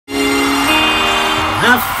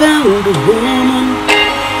I found a woman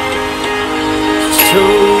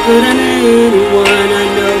stronger than anyone I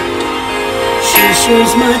know. She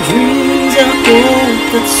shares my dreams. I hope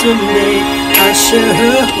that someday I'll share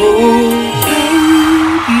her home.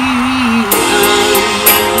 Baby, I'm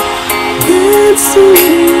dancing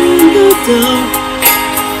in the dark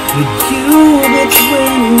with you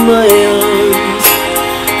between my arms,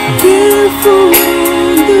 barefoot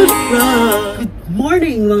on the rock. Good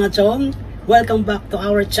morning mga chong! Welcome back to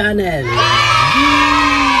our channel.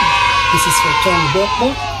 This is for Tsong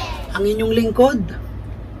Bokbok, ang inyong lingkod,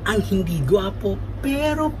 ang hindi gwapo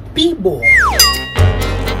pero bibo.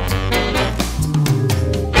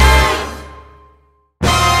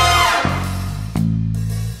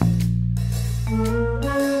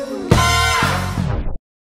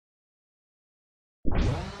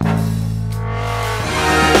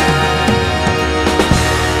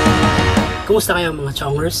 Kumusta kayo mga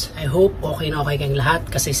Tsongers? I hope okay na okay kayong lahat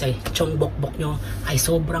kasi sa Tsong Bokbok nyo ay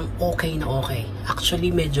sobrang okay na okay.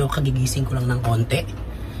 Actually, medyo kagigising ko lang ng konti.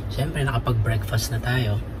 Siyempre, nakapag-breakfast na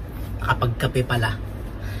tayo. Nakapag-kape pala.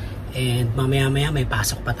 And mamaya-maya may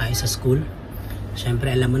pasok pa tayo sa school.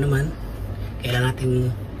 Siyempre, alam mo naman, kailangan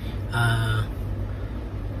natin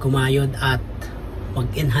kumayod at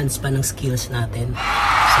mag-enhance pa ng skills natin.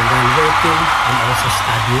 So, while working and also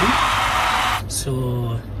studying. So,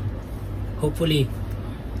 hopefully,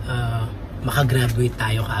 makagraduate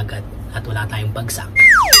tayo kaagad at wala tayong bagsak.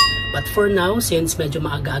 But for now, since medyo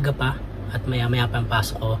maaga-aga pa at maya-maya pa ang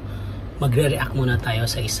pasok ko, magre-react muna tayo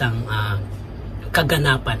sa isang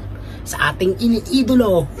kaganapan sa ating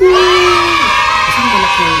iniidolo. Isang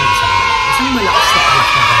malakas na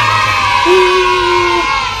palakpakan.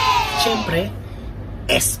 Siyempre,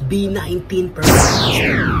 SB19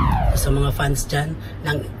 sa mga fans dyan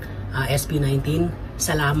ng SB19,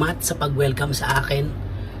 salamat sa pag-welcome sa akin,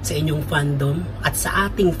 sa inyong fandom at sa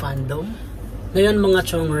ating fandom. Ngayon mga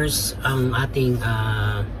Tsongers, ang ating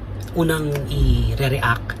unang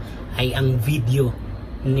i-react ay ang video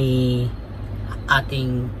ni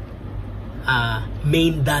ating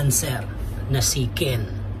main dancer na si Ken.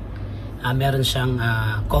 Meron siyang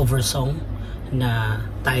cover song na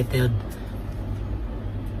titled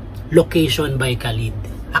Location by Khalid.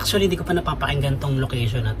 Actually, hindi ko pa napapakinggan tong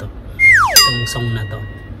location na to. Itong song na to.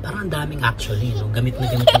 Parang daming actually, no? Gamit na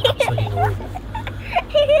gamit yung actually no word.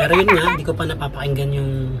 Pero yun nga, hindi ko pa napapakinggan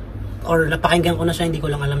yung, or napakinggan ko na siya, hindi ko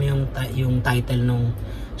lang alam yung title nung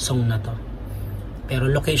song na to. Pero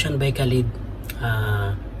Location by Khalid,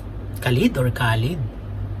 Khalid or Khalid?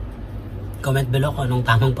 Comment below kung anong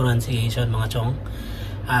tamang pronunciation mga chong.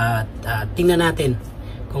 At tingnan natin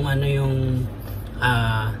kung ano yung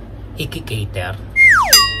iki-cater,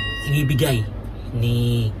 ibibigay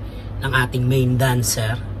ng ating main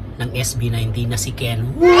dancer ng SB19 na si Ken.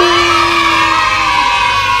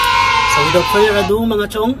 So without further ado mga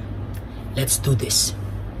chong, let's do this.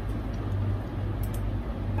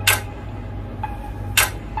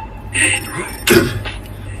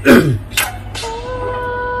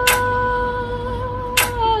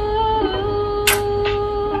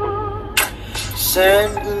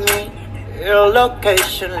 Send me your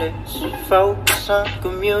location, let's focus on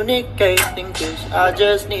communicating, cause I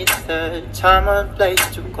just need the time and place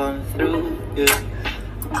to come through.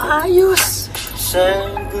 Ayos!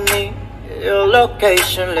 Send me your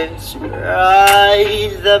location, let's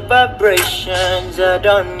ride the vibrations. I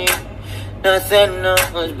don't need nothing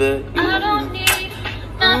else but you. I don't need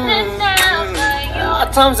nothing else but you.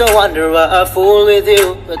 At times I wonder why I fool with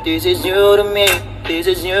you, but this is new to me, this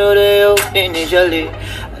is new to you. Initially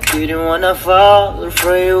didn't wanna fall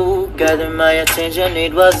for you, gather my attention,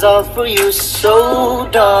 it was all for you.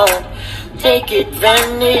 So don't take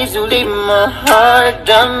advantage, you leave my heart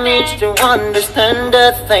damaged. To understand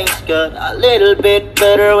that things got a little bit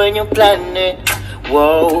better when you plan it.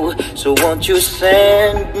 Whoa, so won't you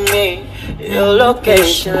send me your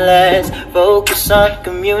location, let's focus on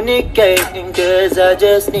communicating, cause I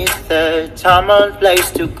just need the time and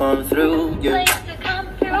place to come through. Yeah.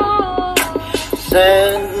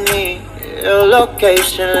 Send me your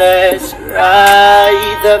location, let's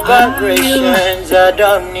ride the vibrations. I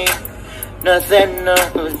don't need nothing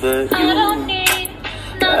else but you.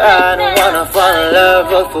 I don't wanna fall in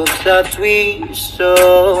love with folks that we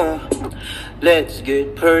so let's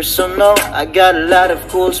get personal. I got a lot of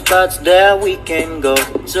cool spots that we can go.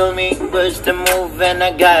 Tell me where's the move and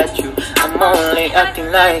I got you. I'm only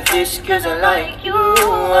acting like this cause I like you.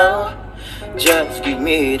 Just give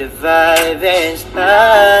me the vibe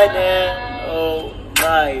inside and oh,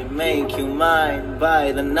 might make you mine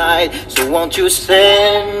by the night. So won't you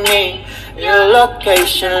send me your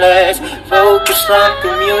location. Let's focus on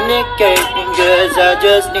communicating, 'cause I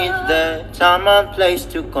just need the time and place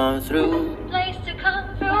to come through.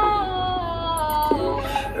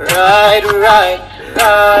 Right, right,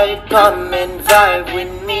 right, come and vibe with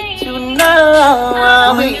me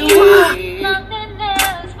tonight. Nothing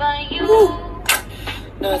else but you.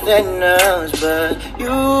 Nothing else but you.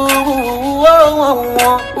 Oh,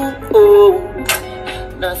 oh, oh, oh.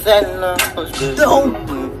 Nothing else but you.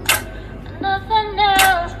 Nothing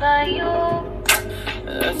else but you.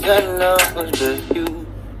 Nothing else but you.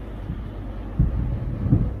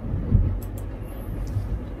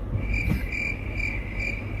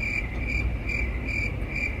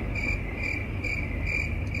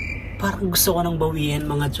 Parang gusto ko nang bawiin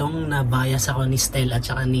mga chong na bias ako ni Stel at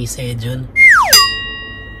saka ni Sejun.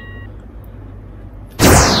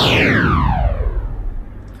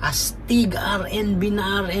 Astig R&B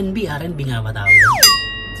na R&B. R&B nga ba tawag yun?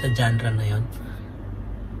 Sa genre na yun.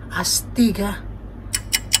 Astig ha.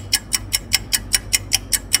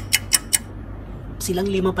 Silang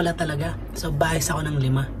 5 pala talaga. So bias ako ng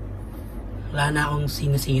 5. Wala na akong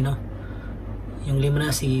sino-sino. Yung 5 na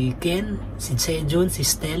si Ken, si Sejun, si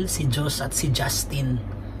Stel, si Joss at si Justin.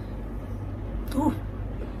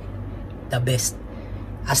 The best.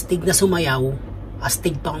 Astig na sumayaw,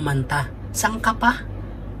 astig pa kumanta. Sang ka pa?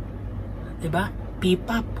 Diba?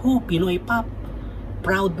 P-pop, Pinoy pop.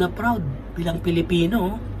 Proud na proud bilang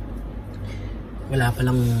Pilipino. Wala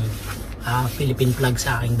palang Philippine flag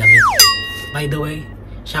sa aking damit. By the way,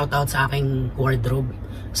 shout out sa aking wardrobe,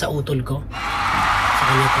 sa utol ko. Sa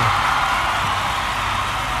kanya to.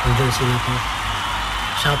 Ang jersey na to.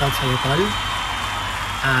 Shoutout sa iyo, tol.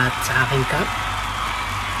 At sa aking cup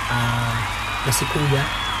na si Kuya.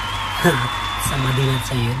 Sa madinat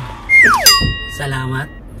sa iyo. Salamat,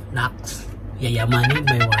 Nax. Yayamanin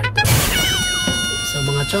may wardrobe. So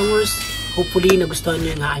mga Tsongers, hopefully nagustuhan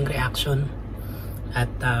nyo yung aking reaction. At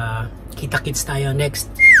kita-kits tayo next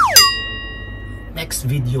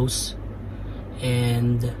videos.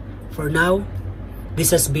 And for now, this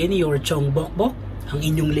has been your Tsong Bokbok, ang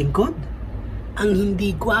inyong lingkod, ang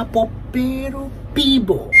hindi gwapo pero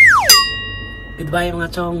bibo. Goodbye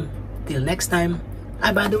mga chong, till next time.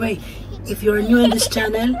 By the way, if you're new in this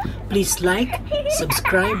channel, please like,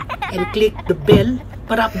 subscribe, and click the bell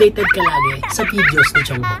para updated ka lagi sa videos ni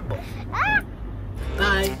Tsong Bokbok.